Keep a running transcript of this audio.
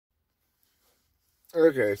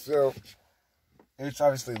Okay, so it's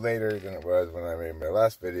obviously later than it was when I made my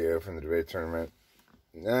last video from the debate tournament.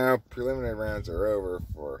 Now preliminary rounds are over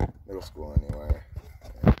for middle school anyway.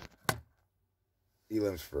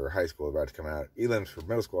 Elims for high school are about to come out. Elims for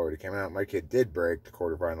middle school already came out. My kid did break the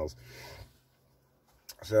quarterfinals.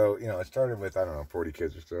 So, it started with, 40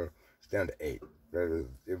 kids or so. It's down to 8.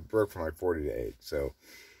 It broke from like 40 to 8. So,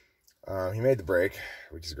 he made the break,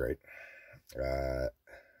 which is great.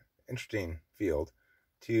 Interesting field.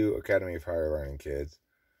 2 Academy of Higher Learning kids.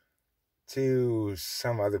 2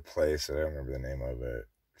 some other place, I don't remember the name of it.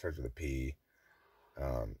 It starts with a P.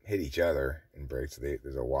 Hit each other in breaks. So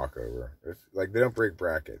there's a walkover. They don't break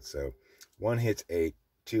brackets. So 1 hits 8,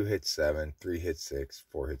 2 hits 7, 3 hits 6,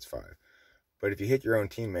 4 hits 5. But if you hit your own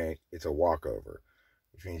teammate, it's a walkover,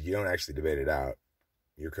 which means you don't actually debate it out.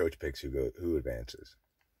 Your coach picks who advances.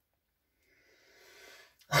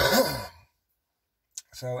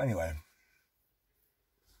 So anyway,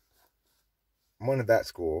 one at that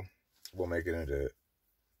school will make it into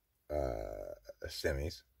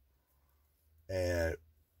semis, and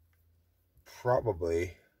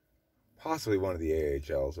possibly one of the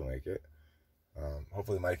AHLs will make it.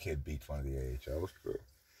 Hopefully my kid beats one of the AHLs.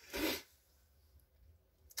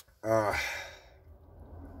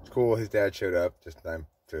 It's cool. His dad showed up just in time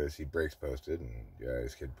to see breaks posted, and yeah,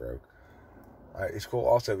 his kid broke. It's cool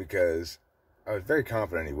also because I was very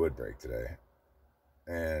confident he would break today,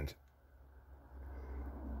 and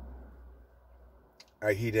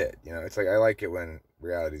he did. It's like I like it when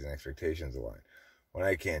realities and expectations align. When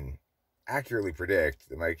I can accurately predict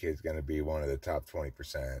that my kid's going to be one of the top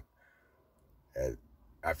 20%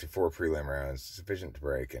 after 4 prelim rounds, sufficient to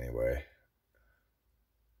break anyway.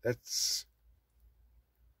 That's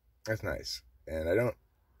nice. And I don't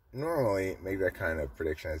normally make that kind of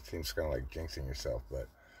prediction. It seems kind of like jinxing yourself, but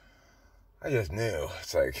I just knew.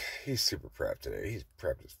 It's like, he's super prepped today. He's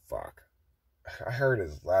prepped as fuck. I heard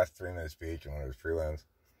his last 3-minute speech in one of his prelims.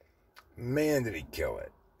 Man, did he kill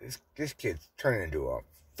it. This kid's turning into a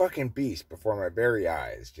fucking beast before my very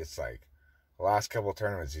eyes. Just like the last couple of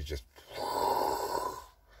tournaments, he's just...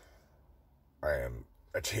 I am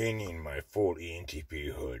attaining my full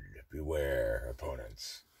ENTP hood. Beware,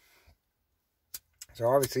 opponents. So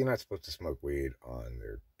obviously you're not supposed to smoke weed on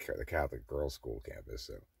the Catholic girls' school campus,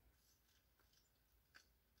 so...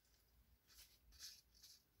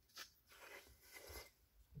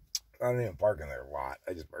 I don't even park in their lot.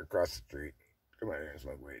 I just park across the street. Come out here and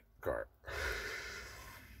smoke weed. Car.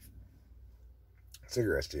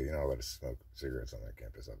 Cigarettes, too. You're not allowed to smoke cigarettes on that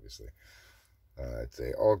campus, obviously. It's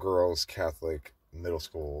a all-girls Catholic middle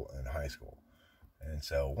school and high school. And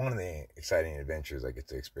so one of the exciting adventures I get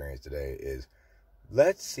to experience today is,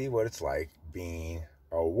 let's see what it's like being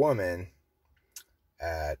a woman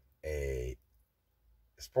at a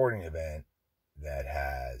sporting event that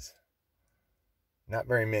has not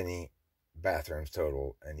very many bathrooms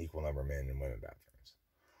total, and equal number of men and women bathrooms.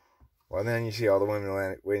 Well, then you see all the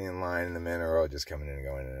women waiting in line, and the men are all just coming in and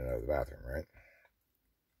going in and out of the bathroom, right?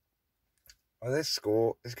 Well, this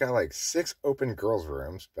school has got like 6 open girls'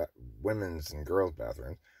 rooms, women's and girls'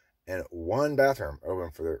 bathrooms, and 1 bathroom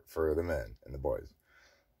open for the men and the boys.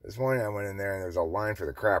 This morning I went in there and there was a line for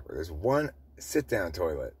the crapper. There's 1 sit-down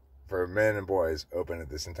toilet for men and boys open at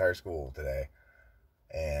this entire school today.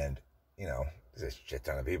 And, there's a shit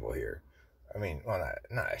ton of people here. I mean, well,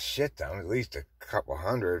 not a shit ton, at least a couple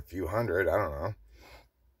hundred, few hundred, I don't know.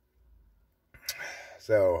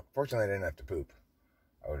 So, fortunately I didn't have to poop.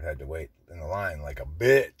 I would have had to wait in the line like a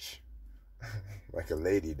bitch. Like a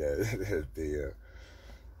lady does.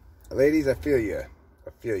 Ladies, I feel you.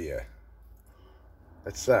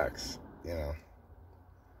 That sucks,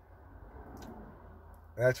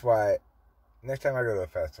 That's why, next time I go to a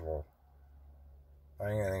festival,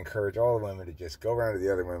 I'm going to encourage all the women to just go around to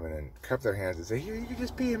the other women and cup their hands and say, here, you can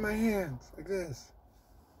just pee in my hands, like this.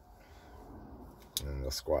 And then they'll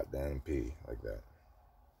squat down and pee like that.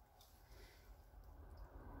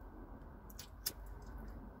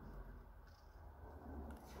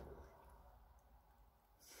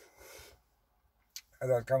 As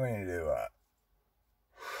I was coming into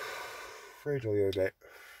Rachel the other day,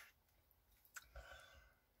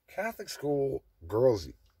 Catholic school girls'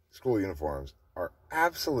 school uniforms are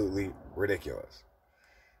absolutely ridiculous.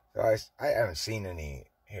 So I haven't seen any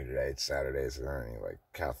here today. It's Saturday, so there aren't any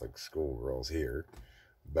Catholic school girls here.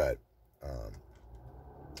 But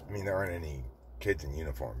there aren't any kids in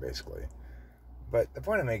uniform basically. But the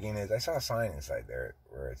point I'm making is I saw a sign inside there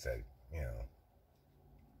where it said,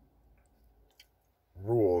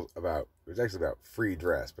 rules about, it was actually about free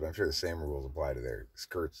dress, but I'm sure the same rules apply to their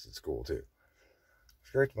skirts at school too.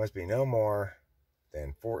 Skirts must be no more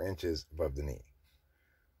than 4 inches above the knee.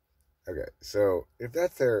 Okay, so if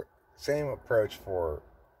that's their same approach for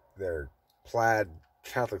their plaid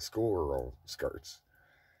Catholic schoolgirl skirts,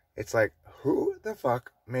 it's like, who the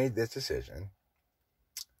fuck made this decision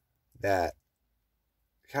that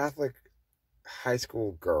Catholic high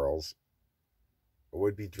school girls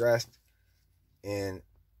would be dressed in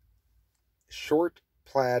short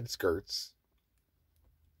plaid skirts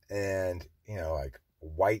and, like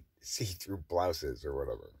white see-through blouses or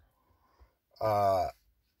whatever?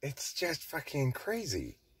 It's just fucking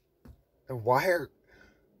crazy. Why are...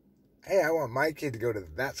 Hey, I want my kid to go to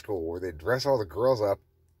that school where they dress all the girls up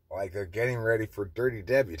like they're getting ready for dirty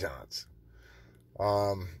debutantes.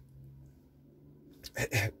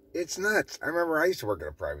 It's nuts. I remember I used to work at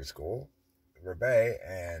a private school, Rebay,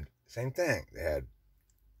 and same thing. They had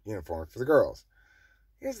uniforms for the girls.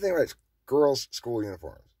 Here's the thing about girls' school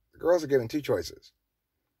uniforms. The girls are given two choices.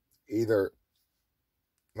 Either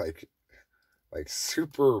like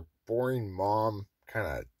super boring mom kind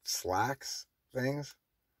of slacks things,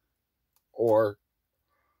 or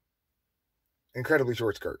incredibly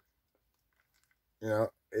short skirt.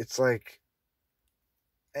 It's like,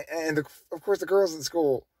 and of course the girls at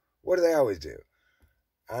school, what do they always do?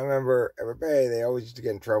 I remember at Bay, they always used to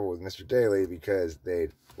get in trouble with Mr. Daly because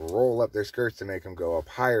they'd roll up their skirts to make them go up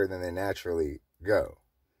higher than they naturally go.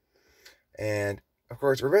 And of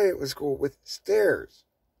course, Rebay was a school with stairs.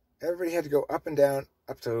 Everybody had to go up and down,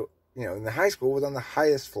 up to, in the high school was on the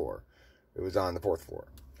highest floor. It was on the 4th floor.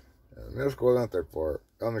 Middle school was on the 3rd floor.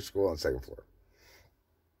 Elementary school on the 2nd floor.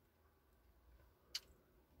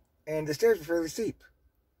 And the stairs were fairly steep.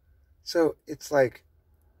 So it's like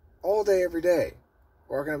all day, every day,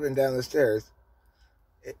 walking up and down the stairs,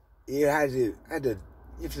 you have to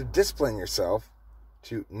discipline yourself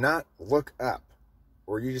to not look up,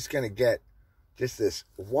 or you're just going to get just this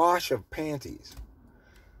wash of panties.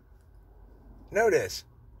 Notice,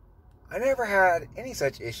 I never had any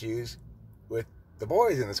such issues with the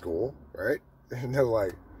boys in the school, right? They're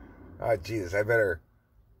like, oh, Jesus, I better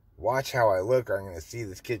watch how I look or I'm going to see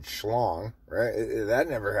this kid schlong, right? That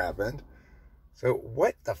never happened. So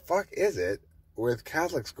what the fuck is it with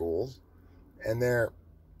Catholic schools and they're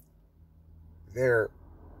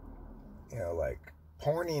like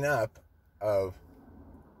porning up of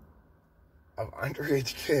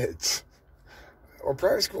underage kids or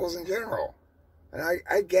private schools in general? And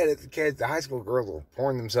I get it, the high school girls will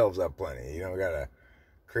porn themselves up plenty. Gotta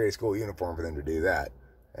create a school uniform for them to do that.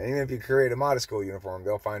 And even if you create a modest school uniform,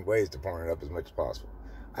 they'll find ways to porn it up as much as possible.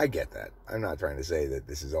 I get that. I'm not trying to say that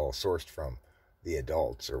this is all sourced from the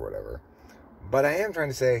adults or whatever. But I am trying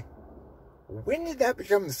to say, when did that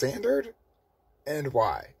become the standard? And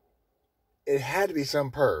why? It had to be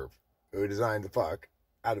some perv who designed the fuck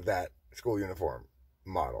out of that school uniform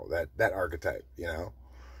model, that archetype,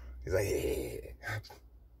 He's like, hey,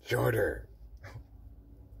 shorter,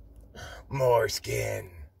 more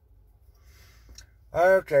skin.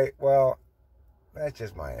 Okay, well, that's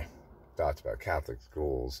just my thoughts about Catholic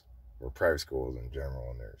schools or private schools in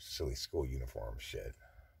general and their silly school uniform shit.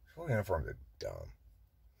 School uniforms are dumb.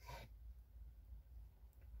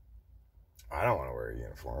 I don't want to wear a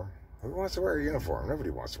uniform. Who wants to wear a uniform?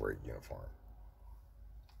 Nobody wants to wear a uniform.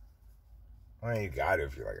 I mean, you got to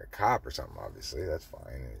if you're like a cop or something, obviously. That's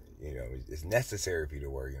fine. It's necessary for you to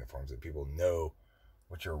wear uniforms so that people know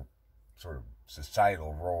what your sort of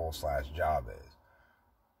societal role / job is.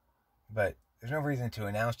 But there's no reason to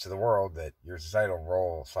announce to the world that your societal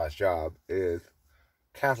role / job is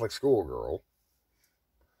Catholic schoolgirl.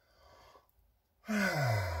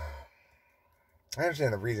 I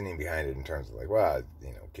understand the reasoning behind it in terms of like, well,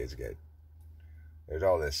 kids get... There's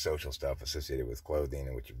all this social stuff associated with clothing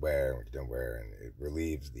and what you wear and what you don't wear, and it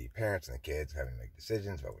relieves the parents and the kids having to make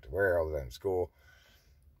decisions about what to wear all the time in school.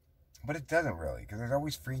 But it doesn't really, because there's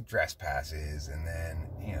always free dress passes, and then,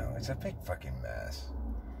 it's a big fucking mess.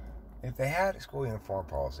 If they had a school uniform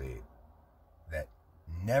policy that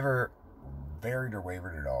never varied or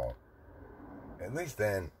wavered at all, at least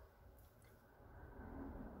then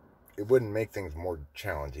it wouldn't make things more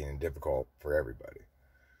challenging and difficult for everybody.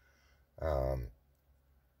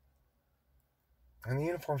 And the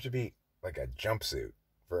uniform should be like a jumpsuit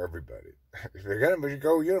for everybody. If you're gonna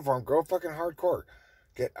go uniform, go fucking hardcore.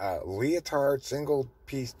 Get a leotard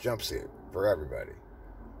single-piece jumpsuit for everybody.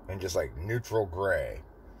 And just like neutral gray.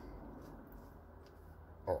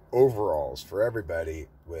 Or overalls for everybody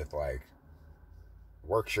with like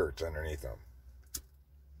work shirts underneath them.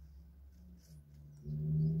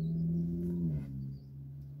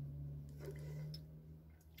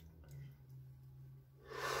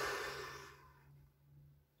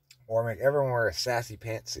 Or make everyone wear a sassy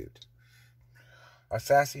pantsuit. A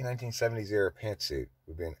sassy 1970s era pantsuit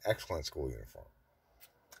would be an excellent school uniform.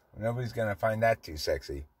 Nobody's going to find that too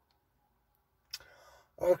sexy.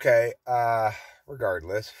 Okay,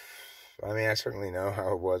 regardless, I mean, I certainly know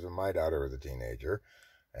how it was when my daughter was a teenager,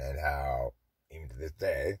 and how, even to this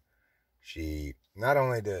day, she not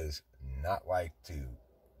only does not like to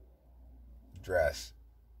dress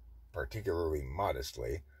particularly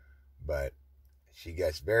modestly, but she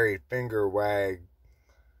gets very finger wag,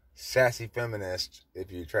 sassy feminist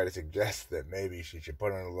if you try to suggest that maybe she should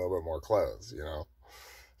put on a little bit more clothes, you know?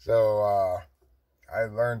 So, I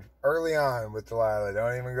learned early on with Delilah,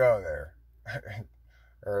 don't even go there.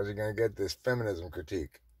 Or else you're going to get this feminism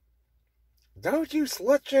critique. Don't you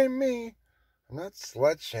slut shame me. I'm not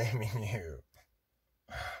slut shaming you.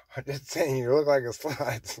 I'm just saying you look like a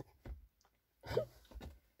slut.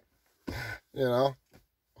 You know?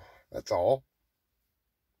 That's all.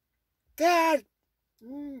 Dad!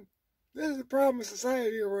 This is the problem with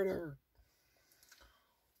society or whatever.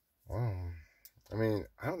 Well, I mean,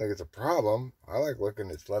 I don't think it's a problem. I like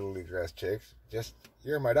looking at sluttily dressed chicks. Just,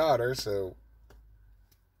 you're my daughter, so,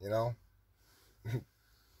 you know,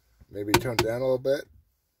 maybe tone it down a little bit.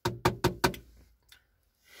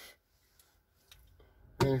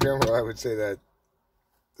 In general, I would say that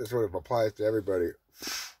this sort of applies to everybody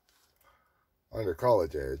under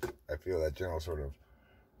college age. I feel that general sort of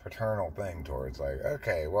paternal thing towards, like,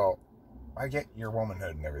 okay, well, I get your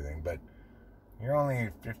womanhood and everything, but you're only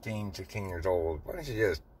 15, 16 years old. Why don't you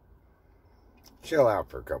just chill out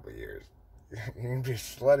for a couple of years? You can be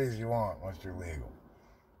slutty as you want once you're legal.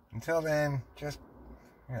 Until then, just,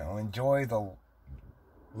 you know, enjoy the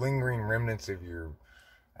lingering remnants of your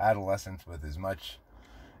adolescence with as much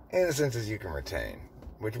innocence as you can retain,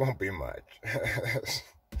 which won't be much.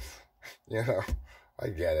 You know, I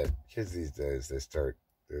get it. Kids these days, they're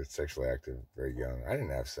sexually active very young. I didn't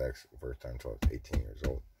have sex the first time until I was 18 years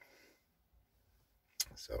old.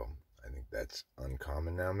 So, I think that's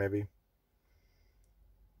uncommon now, maybe.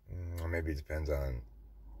 Or maybe it depends on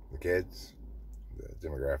the kids, the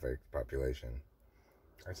demographic, population.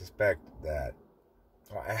 I suspect that,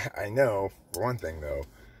 well, I know, for one thing, though,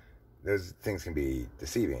 those things can be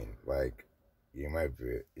deceiving. Like, you might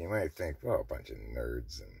think, well, a bunch of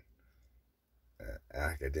nerds and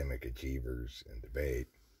academic achievers in debate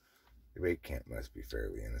camp must be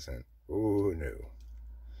fairly innocent. Ooh, no.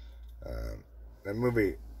 That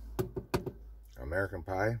movie, American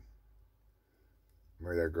Pie,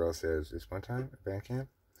 remember that girl says, this one time at band camp?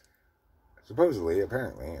 Supposedly,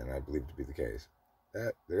 apparently, and I believe it to be the case,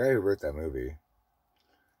 that the guy who wrote that movie,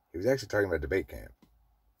 he was actually talking about debate camp.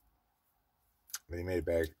 But he made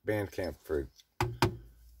band camp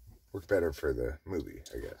work better for the movie,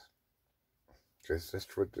 I guess. Because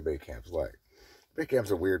that's what debate camp's like. Debate camp's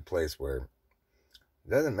a weird place where it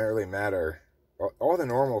doesn't really matter. All the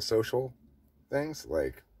normal social things,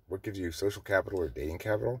 like what gives you social capital or dating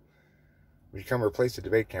capital, become replaced at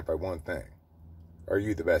debate camp by one thing. Are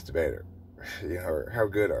you the best debater? You know, or how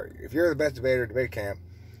good are you? If you're the best debater at debate camp,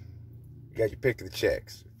 you got your pick of the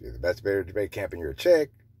chicks. If you're the best debater at debate camp and you're a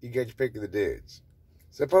chick, you get your pick of the dudes.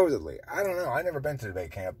 Supposedly. I don't know. I've never been to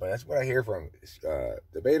debate camp, but that's what I hear from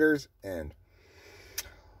debaters and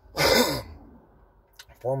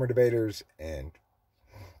former debaters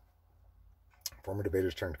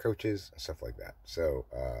turned coaches and stuff like that. So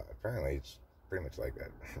apparently it's pretty much like that.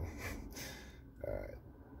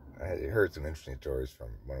 I heard some interesting stories from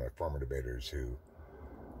one of my former debaters who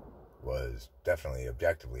was definitely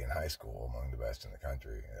objectively in high school among the best in the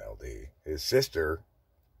country in LD. His sister,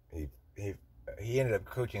 he ended up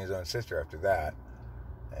coaching his own sister after that,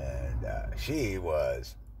 and she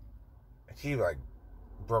like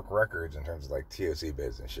broke records in terms of like TOC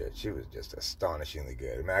bids and shit. She was just astonishingly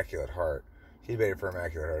good. Immaculate Heart. She debated for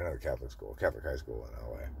Immaculate Heart, another Catholic high school in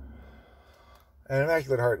LA. And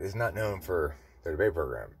Immaculate Heart is not known for their debate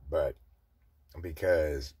program, but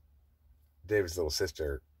because David's little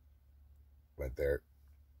sister went there,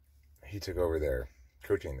 he took over their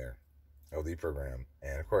coaching their LD program.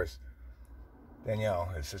 And of course, Danielle,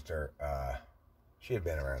 his sister, she had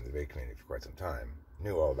been around the debate community for quite some time,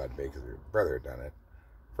 knew all about debate because her brother had done it.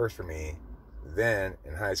 First for me, then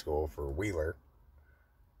in high school for Wheeler,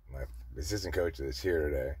 my assistant coach that's here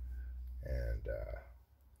today, and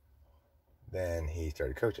then he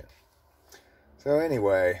started coaching. So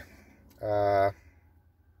anyway,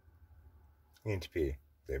 ENTP,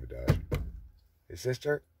 David Dodge. His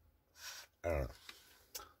sister, I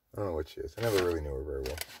don't know what she is. I never really knew her very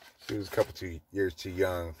well. She was a couple 2 years too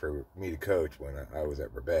young for me to coach when I was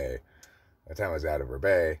at Rebay. By the time I was out of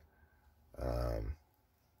Rebay,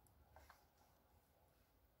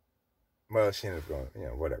 well, she ended up going,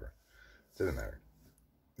 whatever. Doesn't matter.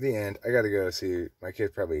 the end. I got to go see, my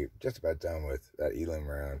kid's probably just about done with that elim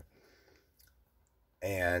round.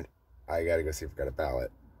 And I got to go see if I've got a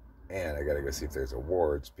ballot. And I got to go see if there's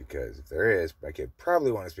awards, because if there is, my kid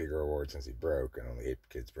probably won a speaker award since he broke, and only 8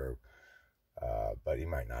 kids broke. But he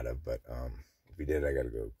might not have. But if he did, I got to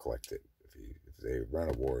go collect it. If they run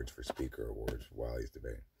awards for speaker awards while he's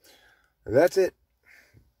debating. That's it.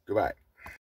 Goodbye.